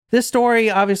This story,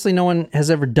 obviously no one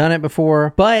has ever done it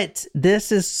before, but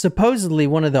this is supposedly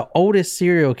one of the oldest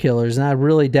serial killers, and I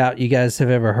really doubt you guys have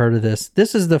ever heard of this.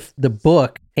 This is the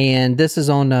book, and this is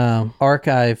on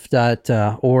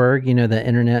archive.org, the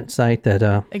internet site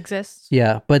that... exists.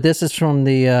 Yeah, but this is from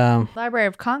the... Library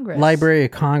of Congress. Library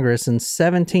of Congress in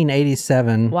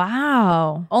 1787.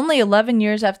 Wow. Only 11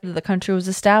 years after the country was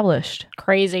established.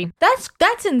 Crazy.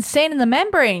 That's insane in the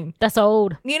membrane. That's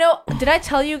old. Did I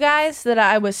tell you guys that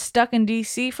I was stuck in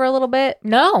DC for a little bit?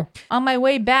 No. On my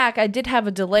way back, I did have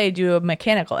a delay due to a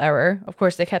mechanical error. Of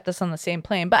course, they kept us on the same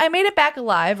plane, but I made it back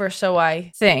alive, or so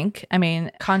I think. I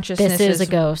mean, consciousness This is a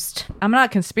ghost. I'm not a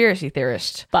conspiracy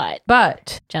theorist,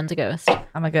 But Jen's a ghost.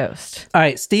 I'm a ghost. All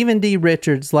right, Stephen D.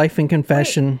 Richards, Life and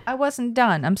Confession. Wait, I wasn't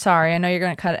done. I'm sorry. I know you're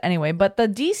going to cut it anyway, but the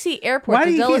DC airport, Why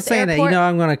do you keep saying that?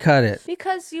 I'm going to cut it.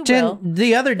 Because you Jen, will.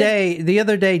 the other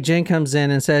day, Jen comes in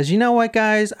and says, "You know what,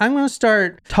 guys? I'm going to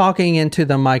start talking into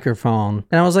the microphone."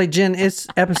 And I was like, "Jen, it's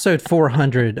episode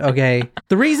 400, okay?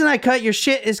 The reason I cut your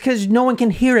shit is because no one can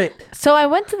hear it." So I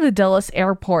went to the Dulles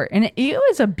airport, and it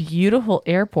was a beautiful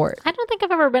airport. I don't think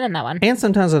I've ever been in that one. And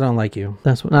sometimes I don't like you.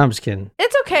 That's what. No, I'm just kidding.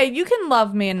 It's okay. You can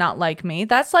love me and not like me.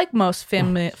 That's like most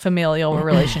familial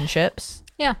relationships.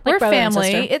 Yeah, We're brother and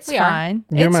family. sister. It's We are. fine.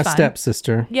 You're It's my fine.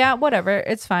 stepsister. Yeah, whatever.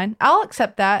 It's fine. I'll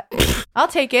accept that. I'll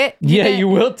take it. Yeah, you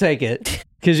will take it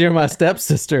because you're my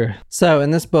stepsister. So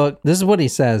in this book, this is what he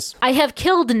says. I have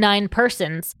killed 9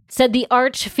 persons, said the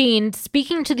arch-fiend,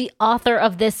 speaking to the author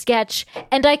of this sketch,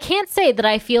 and I can't say that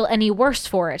I feel any worse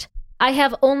for it. I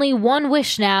have only one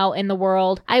wish now in the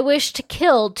world. I wish to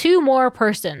kill 2 more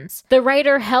persons. The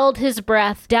writer held his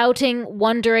breath, doubting,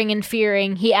 wondering, and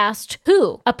fearing. He asked,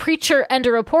 who? A preacher and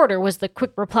a reporter was the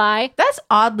quick reply. That's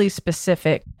oddly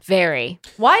specific. Very.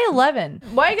 Why 11?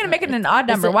 Why are you going to make it an odd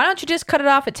number? it- Why don't you just cut it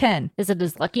off at 10? Is it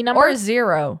his lucky number? Or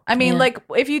 0? I mean, Yeah. like,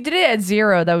 if you did it at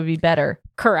 0, that would be better.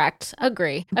 Correct.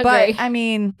 Agree. But I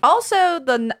mean, also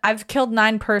I've killed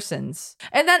 9 persons,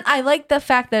 and then I like the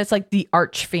fact that it's like the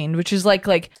arch fiend, which is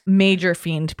like major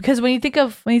fiend, because when you think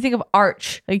of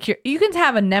arch, like you can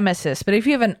have a nemesis, but if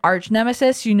you have an arch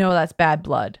nemesis, that's bad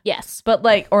blood. Yes. But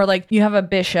like you have a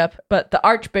bishop, but the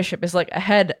archbishop is like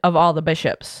ahead of all the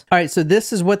bishops. All right, so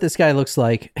this is what this guy looks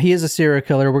like. He is a serial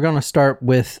killer. We're going to start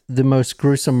with the most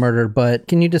gruesome murder, but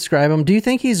can you describe him? Do you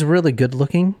think he's really good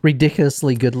looking?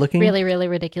 Ridiculously good looking? Really, really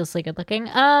ridiculously good looking.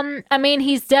 I mean,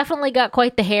 he's definitely got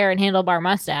quite the hair and handlebar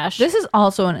mustache. This is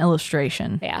also an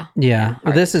illustration. Yeah. Yeah.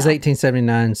 hard This to is tell.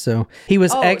 1879, so he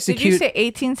was Did you executed. say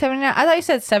 1879? I thought you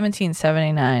said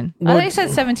 1779. Well, I thought you said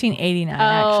 1789,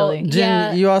 actually. Jen,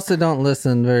 Yeah. you also don't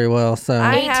listen very well, so...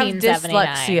 I have 1879.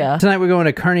 dyslexia. Tonight we're going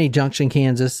to Kearney Junction,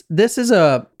 Kansas. This is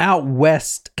a out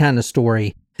west kind of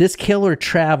story. This killer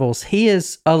travels. He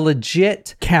is a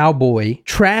legit cowboy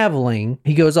traveling.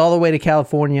 He goes all the way to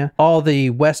California, all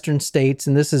the western states,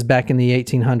 and this is back in the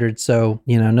 1800s, so,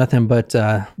 nothing but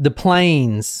the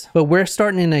plains. But we're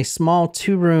starting in a small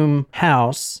 2-room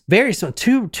house. Very small,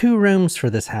 two rooms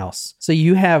for this house. So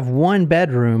you have 1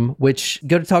 bedroom, which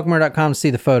go to talkmore.com to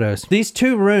see the photos. These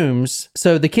 2 rooms,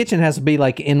 so the kitchen has to be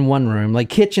like in 1 room, like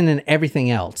kitchen and everything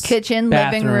else. Kitchen,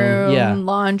 Bathroom, living room, yeah.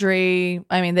 laundry.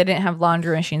 I mean, they didn't have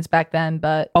laundry machines back then,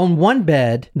 but On 1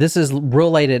 bed, this is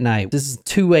real late at night. This is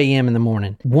 2 a.m. in the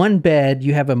morning. 1 bed,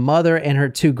 you have a mother and her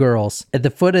 2 girls. At the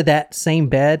foot of that same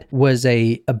bed was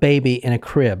a baby in a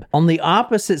crib. On the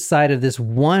opposite side of this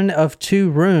 1 of 2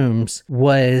 rooms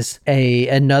was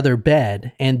another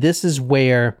bed. And this is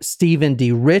where Stephen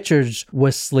D. Richards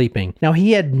was sleeping. Now,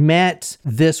 he had met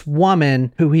this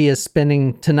woman who he is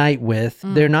spending tonight with.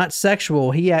 They're not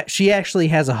sexual. She actually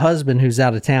has a husband who's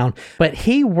out of town, but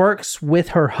he works with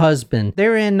her husband.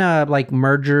 They're in like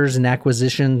mergers and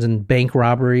acquisitions and bank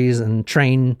robberies and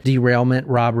train derailment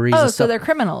robberies. oh, and so stuff. they're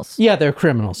criminals. Yeah, they're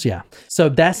criminals. Yeah. So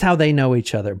that's how they know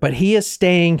each other. But he is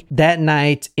staying that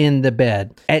night in the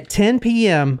bed at 10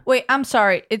 p.m. Wait, I'm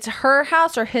sorry. It's her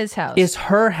house or his house? It's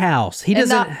her house. He and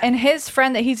doesn't. and his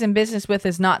friend that he's in business with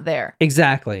is not there.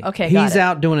 Exactly. Okay, got He's it.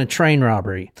 out doing a train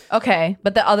robbery. Okay,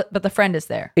 but the friend is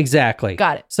there. Exactly.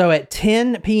 Got it. So at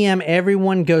 10 p.m.,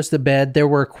 everyone goes to bed. There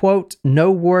were, quote,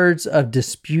 no words of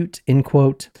dispute, end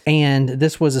quote. And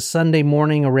this was a Sunday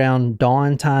morning around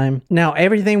dawn time. Now,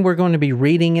 everything we're going to be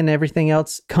reading and everything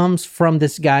else comes from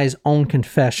this guy's own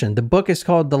confession. The book is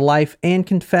called The Life and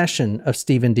Confession of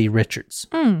Stephen D. Richards.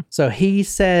 So he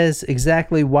says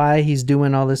exactly why he's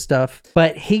doing all this stuff.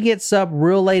 But he gets up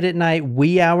real late at night,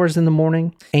 wee hours in the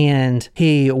morning, and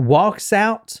he walks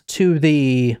out to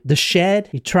the shed.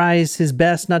 He tries his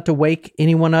best not to wake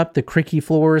anyone up, the creaky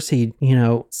floors. He,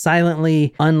 silently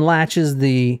calmly unlatches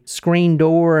the screen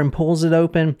door and pulls it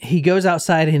open. He goes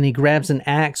outside and he grabs an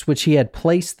axe, which he had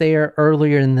placed there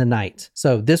earlier in the night.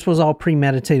 So this was all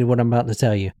premeditated, what I'm about to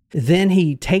tell you. Then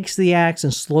he takes the axe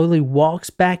and slowly walks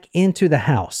back into the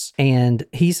house. And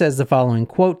he says the following,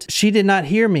 quote, "She did not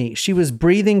hear me. She was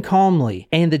breathing calmly,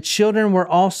 and the children were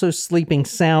also sleeping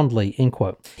soundly," end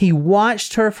quote. He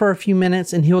watched her for a few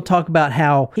minutes, and he'll talk about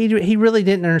how he really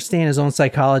didn't understand his own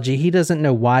psychology. He doesn't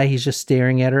know why. He's just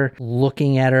staring at her,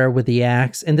 looking at her with the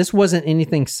axe. And this wasn't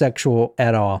anything sexual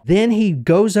at all. Then he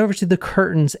goes over to the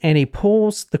curtains and he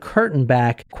pulls the curtain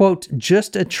back, quote,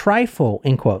 "just a trifle,"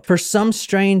 end quote. For some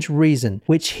strange reason,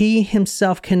 which he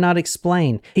himself cannot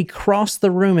explain, he crossed the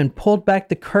room and pulled back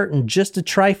the curtain just a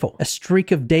trifle. A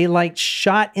streak of daylight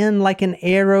shot in like an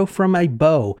arrow from a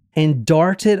bow and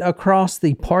darted across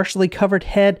the partially covered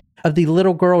head of the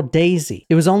little girl Daisy.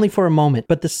 It was only for a moment,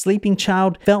 but the sleeping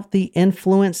child felt the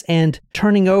influence and,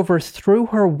 turning over, threw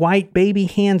her white baby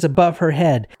hands above her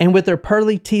head, and with her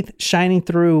pearly teeth shining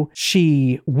through,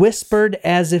 she whispered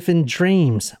as if in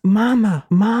dreams, "Mama,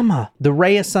 Mama." The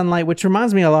ray of sunlight, which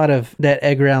reminds me a lot of that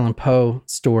Edgar Allan Poe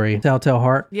story, Telltale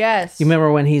Heart. Yes. You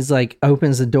remember when he's like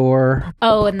opens the door?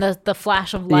 Oh, and the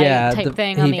flash of light type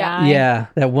thing on the eye. Yeah,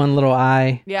 that one little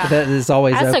eye. Yeah. That is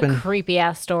always That's open. a creepy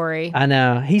ass story. I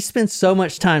know. He spent so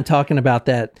much time talking about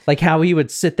that. Like how he would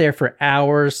sit there for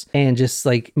hours and just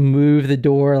like move the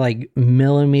door like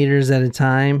millimeters at a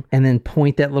time and then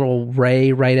point that little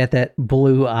ray right at that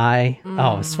blue eye.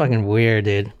 Oh, it's fucking weird,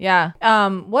 dude. Yeah.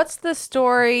 What's the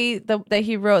story that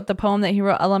he wrote, the poem that he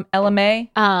wrote, LMA?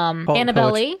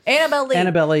 Annabelle Lee. Annabelle Lee.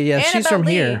 Annabelle Lee, yeah, she's from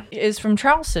Lee here. Is from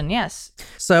Charleston, yes.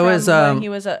 So From is when he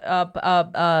was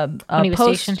a When he was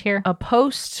stationed here? a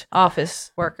post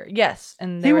office worker. Yes,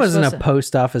 and he wasn't a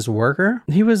post office worker.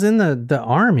 He was in the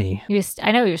army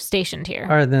I know he was stationed here.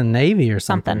 or the Navy or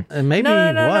something. Something. Maybe he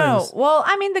was. No. Well,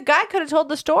 I mean, the guy could have told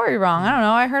the story wrong. I don't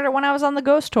know. I heard it when I was on the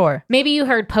ghost tour. Maybe you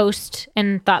heard post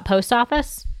and thought post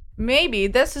office. Maybe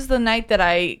this is the night that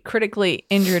I critically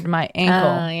injured my ankle.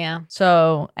 Oh, yeah.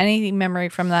 So any memory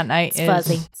from that night It's is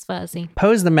fuzzy. It's fuzzy.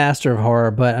 Poe's the master of horror,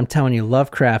 but I'm telling you,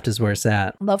 Lovecraft is where it's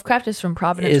at. Lovecraft is from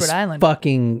Providence, It's Rhode Island.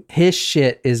 fucking, his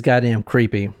shit is goddamn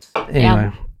creepy.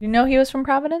 Anyway, You know he was from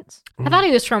Providence? I thought he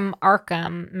was from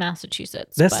Arkham,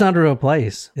 Massachusetts. that's but- not a real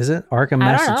place, is it? Arkham,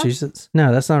 I don't know. Massachusetts?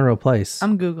 No, that's not a real place.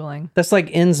 I'm Googling. That's like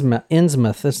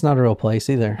Innsmouth. That's not a real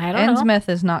place either. I don't know. Innsmouth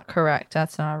is not correct.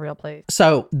 That's not a real place.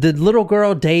 So the little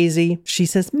girl, Daisy, she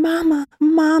says, "Mama,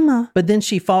 Mama," but then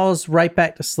she falls right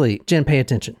back to sleep. Jen, pay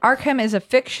attention. Arkham is a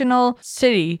fictional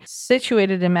city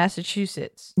situated in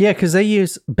Massachusetts. Yeah,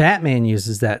 because Batman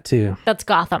uses that too. That's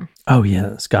Gotham. Oh, yeah,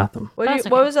 that's Gotham. What That's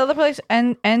what okay. was the other place?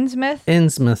 Innsmouth?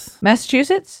 Innsmouth.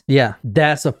 Massachusetts? Yeah,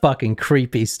 that's a fucking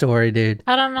creepy story, dude.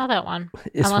 I don't know that one.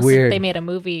 It's Unless weird. they made a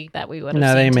movie that we would have No,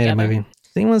 seen they made together. a movie.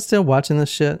 Is anyone still watching this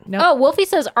shit? Nope. Oh, Wolfie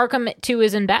says Arkham 2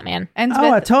 is in Batman. Innsmouth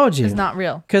Oh, I told you. is not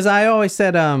real. Because I always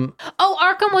said, Oh,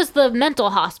 Arkham was the mental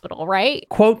hospital, right?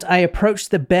 quote, "I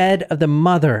approached the bed of the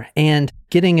mother and,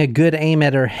 getting a good aim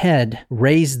at her head,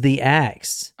 raised the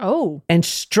axe Oh. and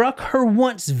struck her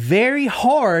once very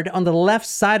hard on the left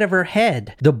side of her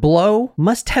head. The blow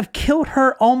must have killed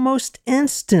her almost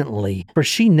instantly, for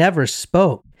she never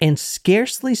spoke and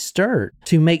scarcely stirred.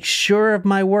 To make sure of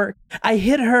my work, I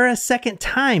hit her a second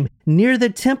time near the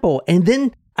temple, and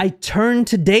then I turned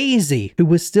to Daisy, who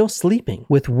was still sleeping,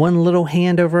 with one little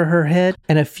hand over her head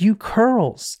and a few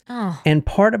curls Oh. and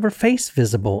part of her face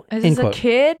visible." Is End this a quote.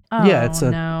 kid? Oh, Yeah, it's a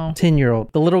no.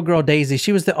 10-year-old. The little girl, Daisy,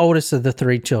 she was the oldest of the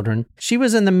three children. She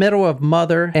was in the middle of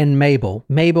Mother and Mabel.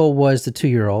 Mabel was the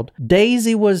 2-year-old.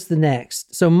 Daisy was the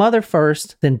next. So Mother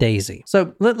first, then Daisy.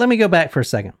 So let me go back for a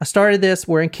second. I started this,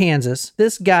 we're in Kansas.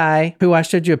 This guy, who I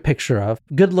showed you a picture of,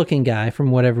 good-looking guy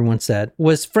from what everyone said,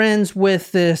 was friends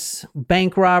with this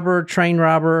bank robber, train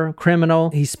robber,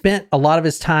 criminal. He spent a lot of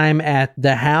his time at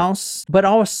the house, but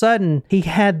all of a sudden he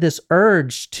had this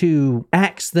urge to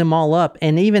axe them all up.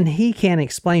 And even he can't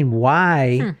explain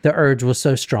why the urge was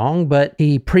so strong, but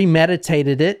he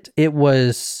premeditated it. It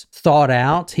was thought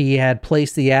out. He had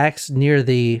placed the axe near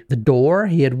the door.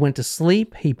 He had went to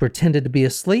sleep. He pretended to be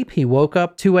asleep. He woke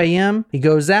up 2 a.m. He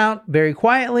goes out very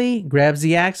quietly, grabs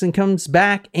the axe and comes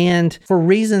back. And for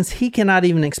reasons he cannot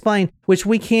even explain, which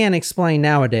we can explain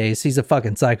nowadays, he's a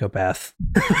fucking psychopath.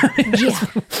 Yeah.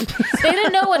 They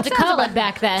didn't know what to call it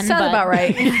back then. Sounds but about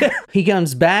right. He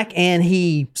comes back and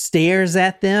he stares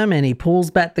at them and he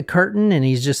pulls back the curtain and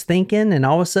he's just thinking, and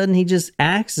all of a sudden he just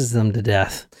axes them to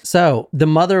death. So the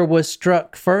mother was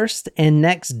struck first, and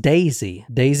next Daisy.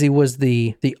 Daisy was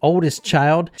the oldest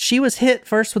child. She was hit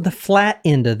first with the flat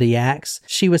end of the axe.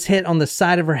 She was hit on the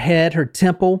side of her head, her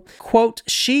temple. Quote,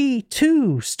 she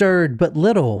too stirred but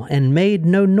little and made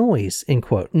no noise, end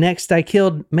quote. Next, I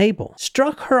killed Mabel.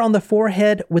 Struck her on the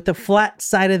forehead with the flat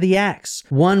side of the axe.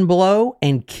 One blow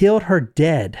and killed her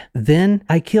dead. Then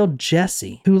I killed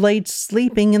Jesse, who laid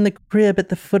sleeping in the crib at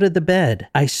the foot of the bed.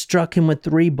 I struck him with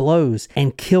 3 blows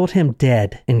and killed him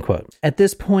dead, end quote. At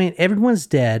this point, everyone's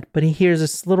dead, but he hears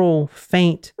this little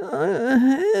faint,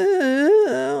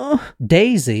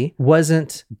 Daisy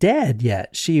wasn't dead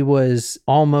yet. She was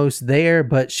almost there,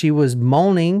 but she was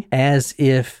moaning as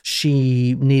if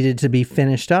she needed to be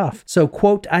finished off. So,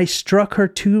 quote, I struck her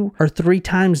 2 or 3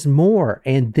 times more,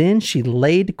 and then she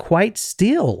laid quite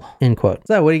still, end quote.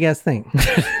 So, what do you guys think?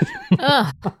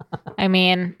 Ugh. I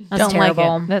mean, that's Don't terrible.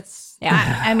 like it. That's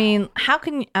I mean, how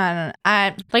can you? I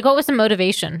don't know. Like, what was the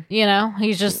motivation? You know,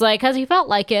 he's just like, because he felt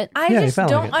like it. I Yeah, he just felt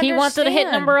don't like it. understand. He wanted to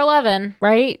hit number 11,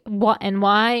 right? What and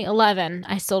why 11?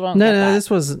 I still don't. No, get that.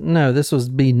 this was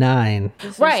B9.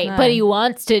 This is Right, not- but he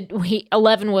wants to.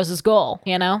 11 was his goal.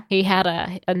 You know, he had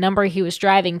a number he was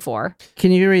striving for.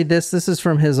 Can you read this? This is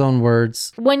from his own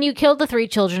words. When you killed the 3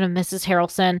 children of Mrs.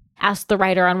 Harrelson, asked the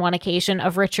writer on one occasion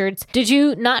of Richards, did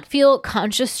you not feel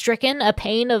conscience-stricken, a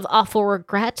pain of awful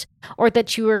regret, or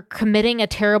that you were committing a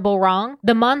terrible wrong?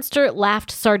 The monster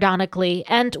laughed sardonically,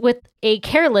 and with a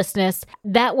carelessness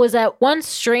that was at once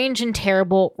strange and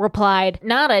terrible, replied,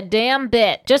 not a damn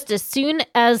bit. Just as soon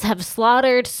as have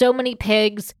slaughtered so many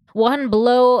pigs, one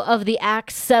blow of the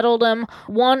axe settled 'em,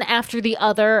 one after the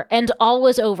other, and all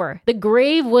was over. The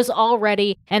grave was all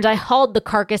ready, and I hauled the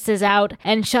carcasses out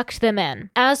and chucked them in.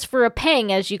 As for a pang,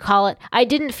 as you call it, I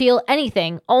didn't feel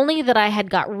anything, only that I had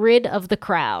got rid of the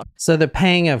crowd. So the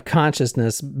pang of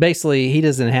consciousness, basically, he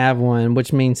doesn't have one,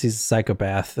 which means he's a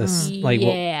psychopath. That's like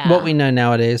Yeah. what we know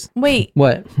nowadays. Wait,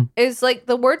 What? is like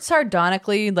the word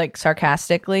sardonically, like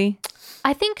sarcastically?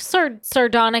 I think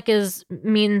sardonic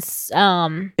means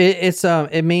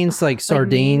It means like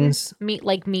sardines. meat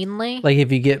like meanly. Like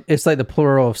if you get, it's like the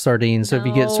plural of sardines. So if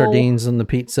you get No. sardines on the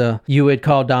pizza, you would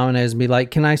call Domino's and be like,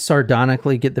 "Can I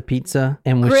sardonically get the pizza?"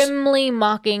 And Grimly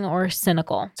mocking or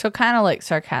cynical. So kind of like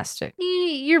sarcastic.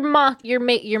 You're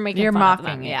making You're fun of mocking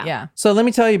them, it, yeah. So let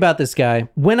me tell you about this guy.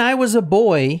 When I was a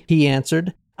boy, he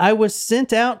answered, I was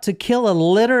sent out to kill a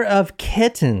litter of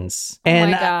kittens. Oh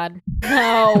my god.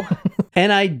 No.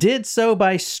 And I did so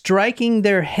by striking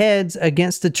their heads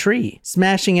against a tree,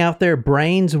 smashing out their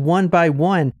brains one by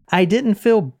one. I didn't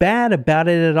feel bad about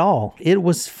it at all. It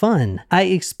was fun. I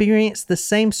experienced the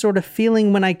same sort of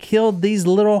feeling when I killed these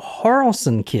little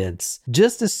Harrelson kids.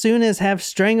 Just as soon as have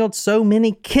strangled so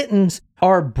many kittens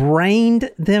or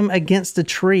brained them against a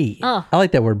tree. Oh. I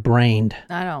like that word, brained.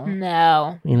 I don't.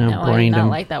 No. You know, no, I do brained not him.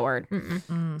 like that word.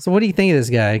 Mm-mm. So what do you think of this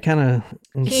guy? Kind of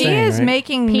insane, He is right?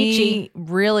 making Peachy. me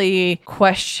really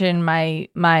question my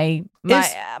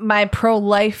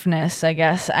pro-lifeness, I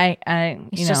guess. I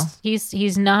He's just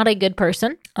he's not a good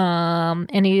person.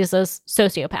 And he's a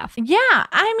sociopath. Yeah,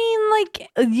 I mean,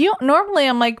 like you normally,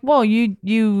 I'm like, well, you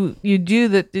do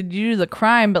the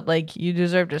crime, but like you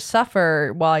deserve to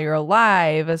suffer while you're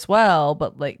alive as well,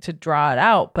 but like to draw it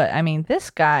out. But I mean, this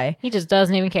guy, He just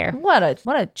doesn't even care. what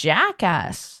a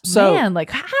jackass! So- man, like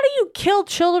how do you kill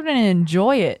children and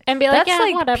enjoy it And be like, That's yeah,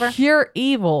 like whatever. pure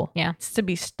evil. Yeah. It's to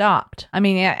be stopped. I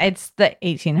mean, yeah, it's the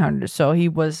 1800s, so he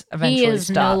was eventually is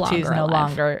no stopped. He's longer no alive.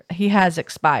 longer. He has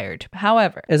expired.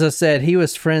 However, As I said, he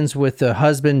was friends with the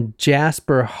husband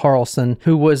Jasper Harrelson,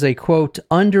 who was a quote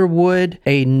Underwood,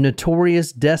 a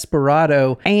notorious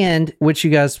desperado, and which you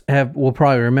guys will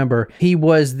probably remember, he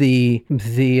was the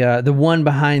one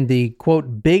behind the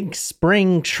quote Big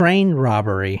Spring train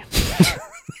robbery.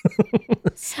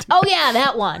 Oh yeah,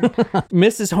 that one.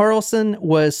 Mrs. Harrelson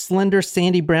was slender,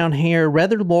 sandy brown hair,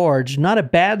 rather large, not a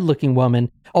bad-looking woman.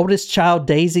 Oldest child,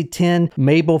 Daisy 10,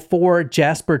 Mabel 4,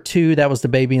 Jasper 2, that was the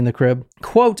baby in the crib.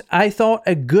 Quote, I thought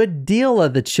a good deal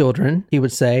of the children, he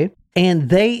would say, and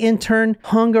they in turn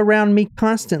hung around me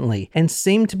constantly and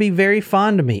seemed to be very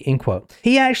fond of me, end quote.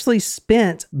 He actually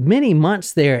spent many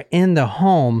months there in the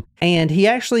home, and he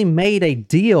actually made a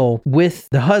deal with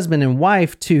the husband and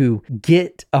wife to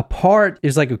get a part, it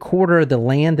was like a quarter of the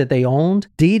land that they owned,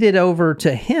 deeded over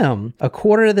to him, a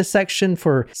quarter of the section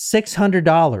for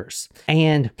 $600.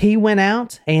 And he went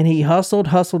out and he hustled,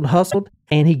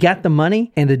 and he got the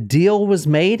money and a deal was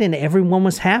made and everyone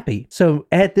was happy. So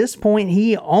at this point,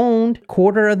 he owned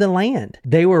quarter of the land.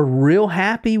 They were real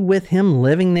happy with him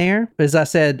living there. As I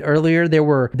said earlier, there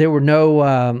were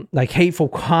no like hateful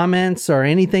comments or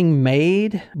anything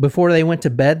made before they went to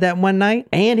bed that one night.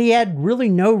 And he had really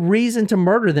no reason to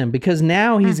murder them because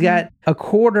now he's got a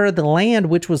quarter of the land,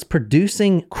 which was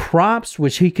producing crops,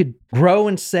 which he could grow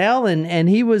and sell, and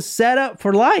he was set up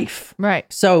for life. Right.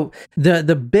 So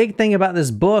the big thing about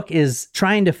this book is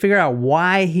trying to figure out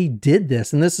why he did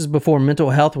this. And this is before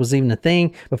mental health was even a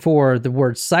thing, before the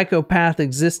word psychopath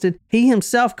existed. He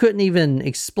himself couldn't even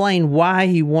explain why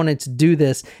he wanted to do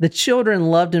this. The children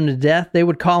loved him to death. They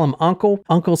would call him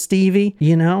Uncle Stevie,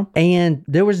 you know, and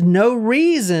there was no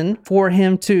reason for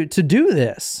him to do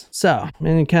this. So,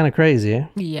 and kind of crazy, eh?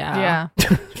 Yeah.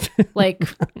 Yeah. Like,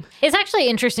 it's actually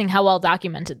interesting how well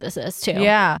documented this is, too.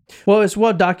 Yeah. Well, it's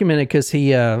well documented because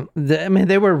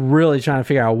they were really trying to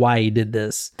figure out why he did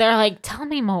this. They're like, tell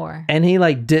me more. And he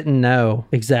like didn't know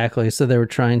exactly. So they were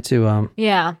trying to,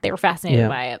 Yeah, they were fascinated Yeah.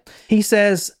 by it. he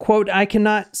says, quote, I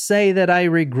cannot say that I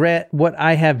regret what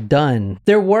I have done.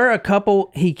 There were a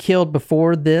couple he killed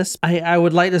before this. I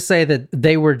would like to say that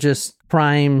they were just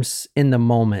crimes in the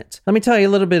moment. Let me tell you a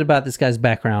little bit about this guy's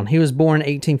background. He was born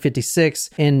 1856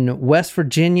 in West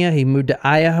Virginia. He moved to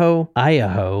Idaho. I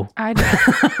know.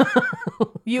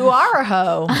 You are a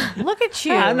hoe. Look at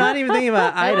you. I'm not even thinking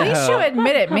about At Idaho. least you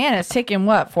admit it. Man, it's taken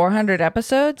what, 400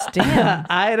 episodes? Damn.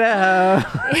 Idaho.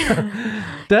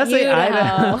 Does say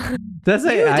Idaho? Does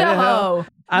say Idaho?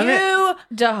 I meant,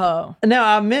 Idaho. no,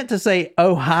 I meant to say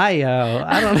Ohio.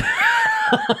 I don't know.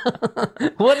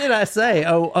 What did I say?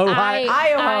 Oh, Ohio.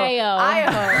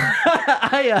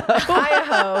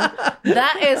 Idaho.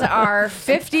 That is our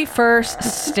 51st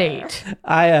state.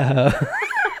 Idaho.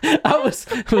 I was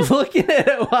looking at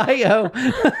Ohio.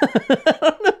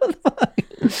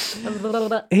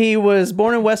 He was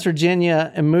born in West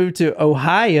Virginia and moved to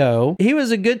Ohio. He was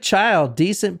a good child,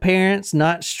 decent parents,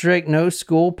 not strict, no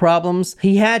school problems.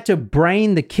 He had to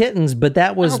brain the kittens, but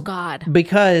that was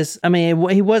because, I mean,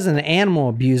 he wasn't an animal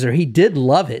abuser. He did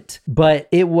love it, but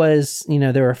it was,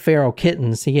 there were feral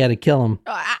kittens. He had to kill them.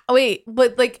 Wait,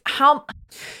 but like how...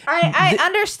 I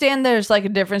understand there's like a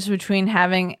difference between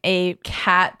having a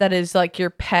cat that is like your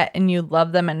pet and you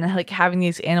love them and like having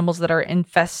these animals that are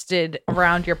infested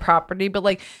around your property, but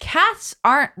like cats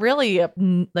aren't really a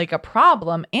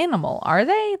problem animal, are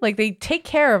they? Like they take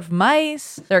care of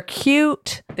mice, they're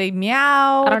cute, they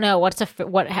meow. I don't know what's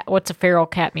a feral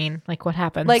cat mean? Like what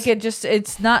happens? Like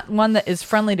it's not one that is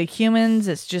friendly to humans.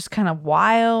 It's just kind of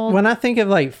wild. When I think of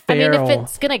like feral, I mean, if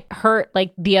it's gonna hurt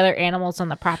like the other animals on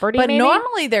the property, but maybe?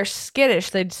 Normally they're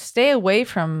skittish. They'd stay away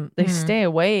from. They stay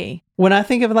away. When I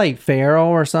think of like feral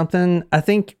or something, I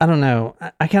don't know.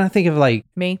 I kind of think of like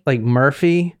me, like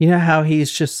Murphy. You know how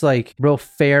he's just like real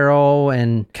feral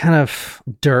and kind of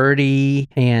dirty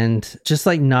and just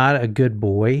like not a good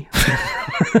boy.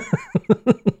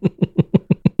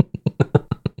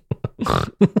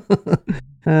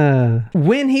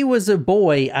 When he was a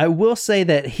boy, I will say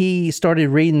that he started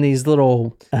reading these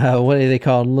little, what are they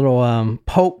called? Little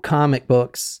pulp comic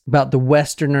books about the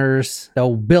Westerners,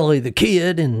 old Billy the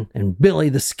Kid and Billy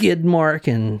the Skid Mark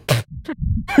and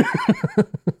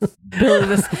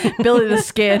Billy the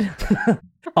Skid.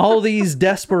 All these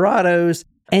desperados.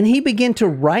 And he began to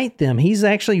write them. He's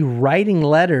actually writing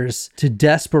letters to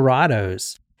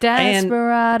desperados.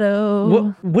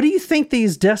 Desperado. What do you think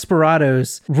these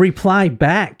desperados reply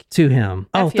back to him?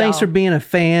 Oh, thanks for being a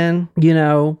fan.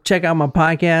 Check out my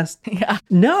podcast. Yeah.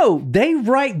 No, they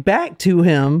write back to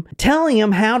him telling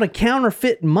him how to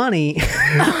counterfeit money.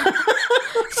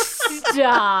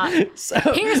 Stop.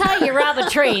 Here's how you rob a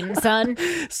train, son.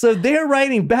 So they're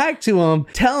writing back to him,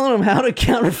 telling him how to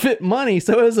counterfeit money.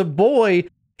 So as a boy,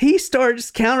 he starts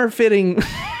counterfeiting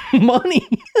money.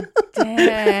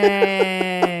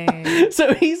 Dang.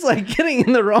 So he's like getting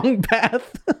in the wrong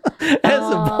path as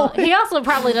a boy. He also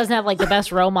probably doesn't have like the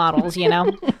best role models,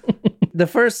 The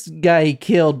first guy he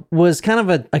killed was kind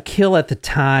of a kill at the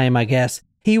time, I guess.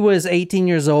 He was 18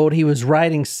 years old. He was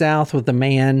riding south with a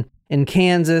man in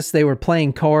Kansas. They were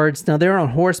playing cards. Now they're on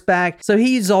horseback. So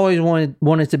he's always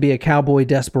wanted to be a cowboy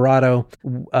desperado,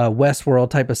 Westworld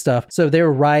type of stuff. So they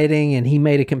were riding and he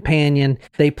made a companion.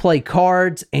 They play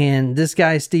cards and this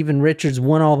guy, Stephen Richards,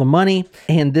 won all the money.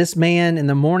 And this man in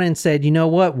the morning said, you know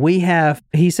what?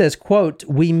 He says, quote,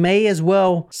 we may as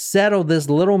well settle this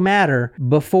little matter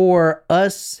before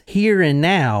us here and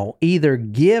now. Either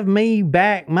give me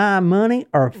back my money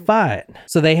or fight.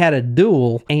 So they had a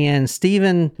duel and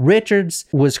Stephen Richards Richards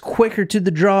was quicker to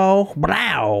the draw,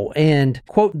 blow, and,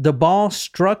 quote, the ball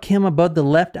struck him above the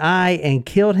left eye and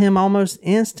killed him almost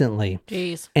instantly.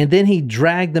 Jeez. And then he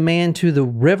dragged the man to the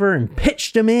river and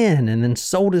pitched him in and then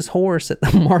sold his horse at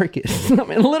the market. I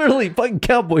mean, literally fucking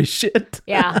cowboy shit.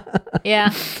 Yeah.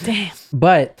 Yeah. Damn.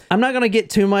 But I'm not going to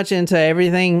get too much into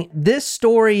everything. This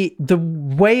story, the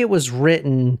way it was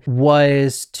written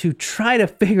was to try to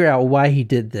figure out why he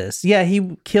did this. Yeah,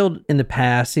 he killed in the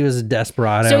past. He was a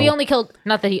desperado. So he only killed,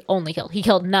 not that he only killed, he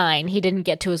killed 9. He didn't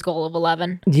get to his goal of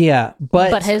 11. Yeah,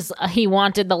 but He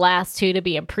wanted the last 2 to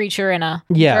be a preacher and a,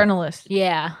 Journalist.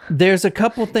 yeah. there's a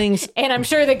couple things. And I'm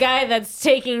sure the guy that's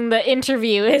taking the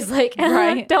interview is like,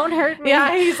 Right. don't hurt me.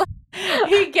 Yeah, he's like,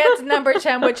 he gets number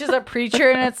 10, which is a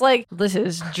preacher, and it's like, this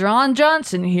is John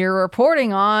Johnson here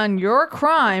reporting on your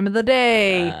crime of the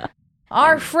day.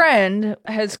 Our friend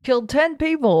has killed 10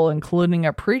 people, including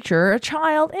a preacher, a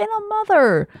child, and a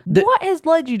mother. What has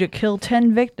led you to kill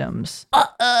 10 victims?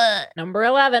 Number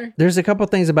 11. There's a couple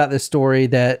things about this story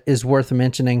that is worth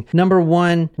mentioning. Number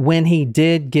one, when he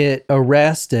did get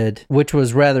arrested, which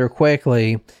was rather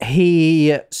quickly,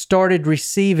 he started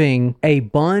receiving a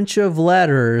bunch of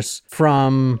letters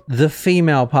from the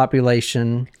female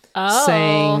population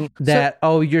saying that,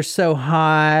 you're so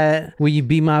hot. Will you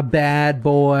be my bad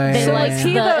boy? They liked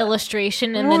he the the-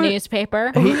 illustration in the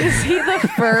newspaper. Is he the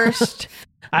first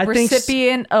I think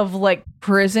recipient of like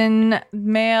prison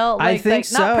mail? I Like,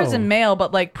 think not so. prison mail,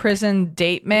 but like prison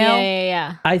date mail.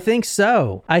 Yeah. I think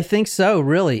so.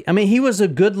 Really. I mean, he was a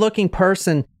good-looking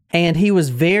person. And he was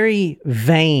very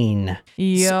vain.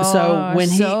 You're when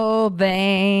so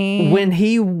vain. When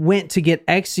he went to get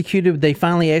executed, they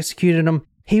finally executed him.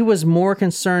 He was more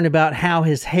concerned about how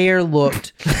his hair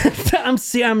looked.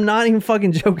 I'm not even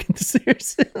fucking joking.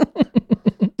 Seriously.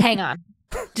 Hang on.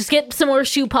 Just get some more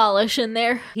shoe polish in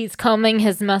there. He's combing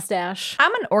his mustache.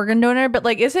 I'm an organ donor, but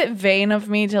like, is it vain of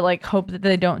me to like hope that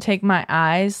they don't take my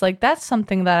eyes? Like, that's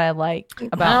something that I like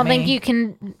about I don't me. think you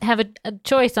can have a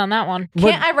choice on that one.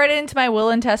 Can't I write it into my will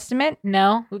and testament?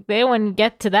 No, they wouldn't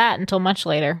get to that until much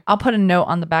later. I'll put a note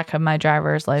on the back of my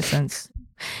driver's license.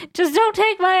 Just don't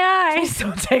take my eyes.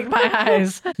 Don't take my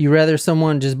eyes. You rather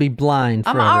someone just be blind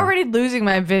I'm forever. already losing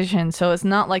my vision, so it's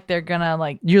not like they're gonna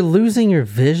like. You're losing your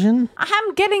vision?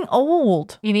 I'm getting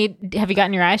old. Have you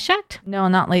gotten your eyes checked? No,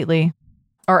 not lately.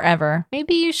 Or ever.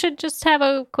 Maybe you should just have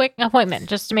a quick appointment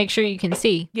just to make sure you can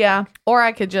see. Yeah. Or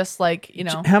I could just like,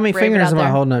 How many brave it fingers out am I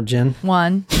there. holding up, Jen?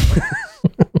 One.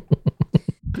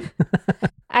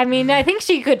 I mean, I think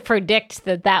she could predict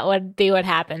that would be what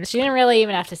happens. She didn't really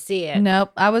even have to see it.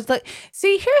 Nope. I was like,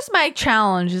 see, here's my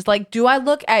challenge is like, do I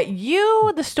look at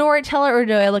you, the storyteller, or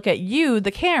do I look at you,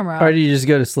 the camera? Or do you just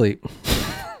go to sleep?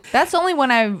 That's only when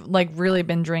I've like really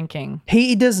been drinking.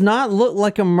 He does not look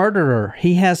like a murderer.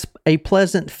 He has a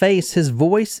pleasant face. His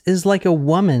voice is like a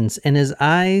woman's, and his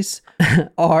eyes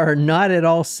are not at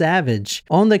all savage.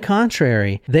 On the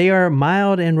contrary, they are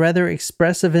mild and rather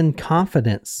expressive in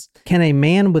confidence. Can a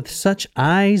man with such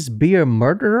eyes be a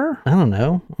murderer? I don't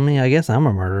know. I mean, I guess I'm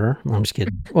a murderer. I'm just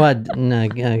kidding. Well, I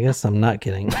guess I'm not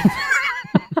kidding.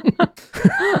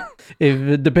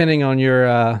 Depending on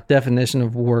your definition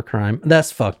of war crime,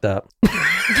 that's fucked up.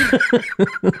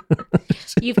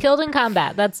 You've killed in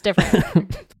combat. That's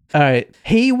different. All right.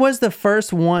 He was the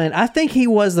first one. I think he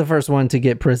was the first one to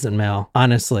get prison mail,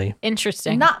 honestly.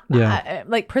 Interesting. Not Yeah.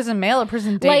 like prison mail or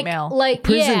prison date mail. Like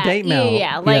Prison yeah, date mail.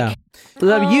 Yeah, like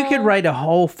You could write a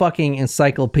whole fucking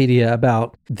encyclopedia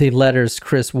about the letters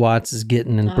Chris Watts is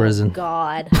getting in prison.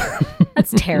 God.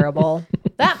 That's terrible.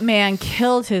 That man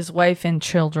killed his wife and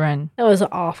children. That was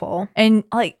awful. And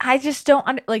like, I just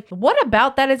don't like, what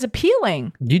about that is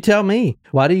appealing? You tell me.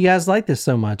 Why do you guys like this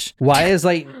so much? Why is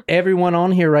like everyone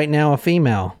on here right now a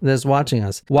female that's watching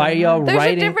us? Why are y'all There's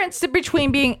writing? a difference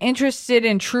between being interested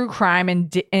in true crime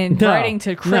and No. writing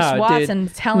to Chris No, Watts dude.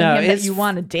 and telling No, him that it's- you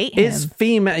want to date him. It's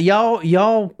female.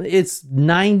 Y'all, it's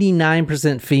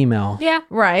 99% female. Yeah.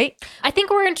 Right. I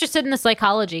think we're interested in the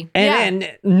psychology.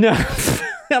 And no,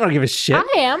 I don't give a shit.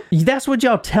 I am. That's what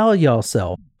y'all tell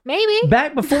y'allself. Maybe.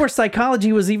 Back before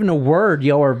psychology was even a word,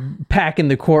 y'all were packing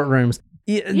the courtrooms.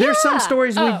 There's some Yeah.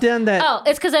 stories we've done that. Oh,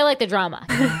 it's because I like the drama.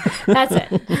 That's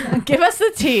it. Give us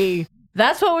the tea.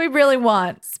 That's what we really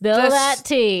want. Spill that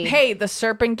tea. Hey, the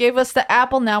serpent gave us the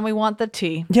apple. Now we want the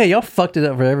tea. Yeah, y'all fucked it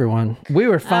up for everyone. We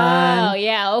were fine. Oh,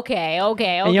 yeah. Okay.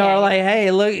 And y'all are like, hey,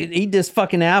 look, eat this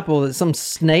fucking apple that some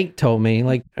snake told me.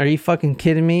 Like, are you fucking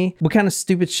kidding me? What kind of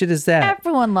stupid shit is that?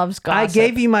 Everyone loves gossip. I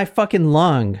gave you my fucking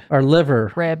lung or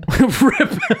liver. rib.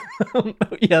 Rip.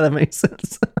 Yeah, that makes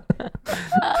sense.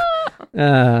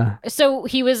 So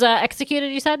he was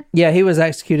executed, you said? Yeah, he was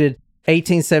executed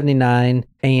 1879.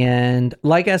 And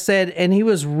like I said, and he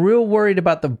was real worried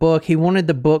about the book. He wanted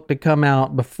the book to come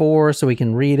out before so he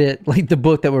can read it, like the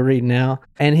book that we're reading now.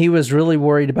 And he was really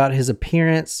worried about his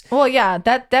appearance. Well, yeah,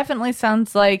 that definitely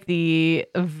sounds like the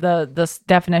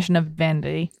definition of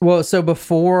vanity. Well, so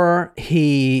before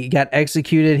he got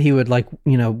executed, he would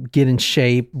get in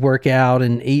shape, work out,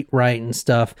 and eat right and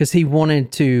stuff because he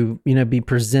wanted to, be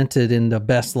presented in the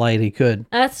best light he could.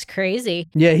 That's crazy.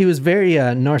 Yeah, he was very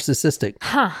narcissistic.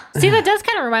 Huh. See, that does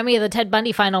kind of remind me of the Ted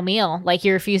Bundy final meal. Like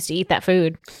he refused to eat that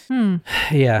food.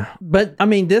 Yeah. But I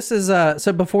mean, this is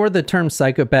so before the term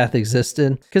psychopath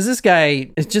existed, because this guy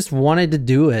just wanted to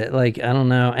do it. Like, I don't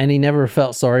know. And he never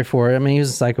felt sorry for it. I mean, he was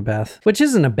a psychopath, which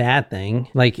isn't a bad thing.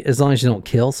 Like, as long as you don't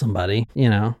kill somebody,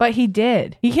 But he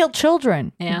did. He killed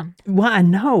children. Yeah. Well, I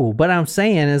know, but I'm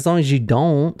saying as long as you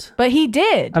don't. But he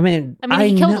did. I mean,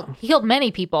 he killed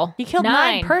many people. He killed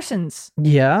 9 persons.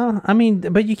 Yeah. I mean,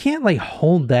 but you can't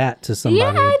hold that to somebody.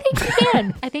 Yeah, I think you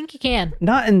can. I think you can.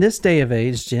 Not in this day of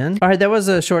age, Jen. All right, that was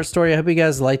a short story. I hope you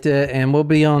guys liked it, and we'll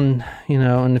be on,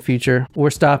 in the future. We're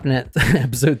stopping at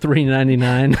episode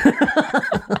 399.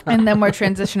 And then we're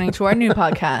transitioning to our new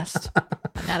podcast.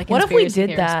 Not a What if we conspiracy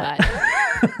did theorist, that?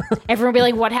 but- Everyone will be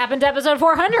like, what happened to episode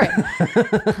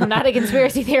 400? I'm not a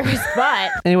conspiracy theorist,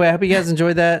 but... Anyway, I hope you guys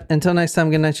enjoyed that. Until next time,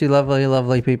 good night, you lovely,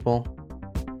 lovely people.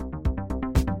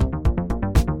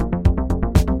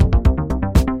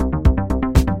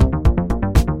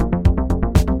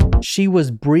 She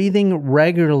was breathing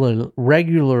regularly.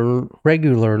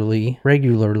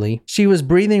 She was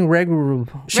breathing regularly.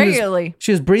 Regularly.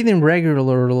 She was breathing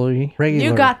regularly.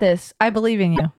 You got this. I believe in you.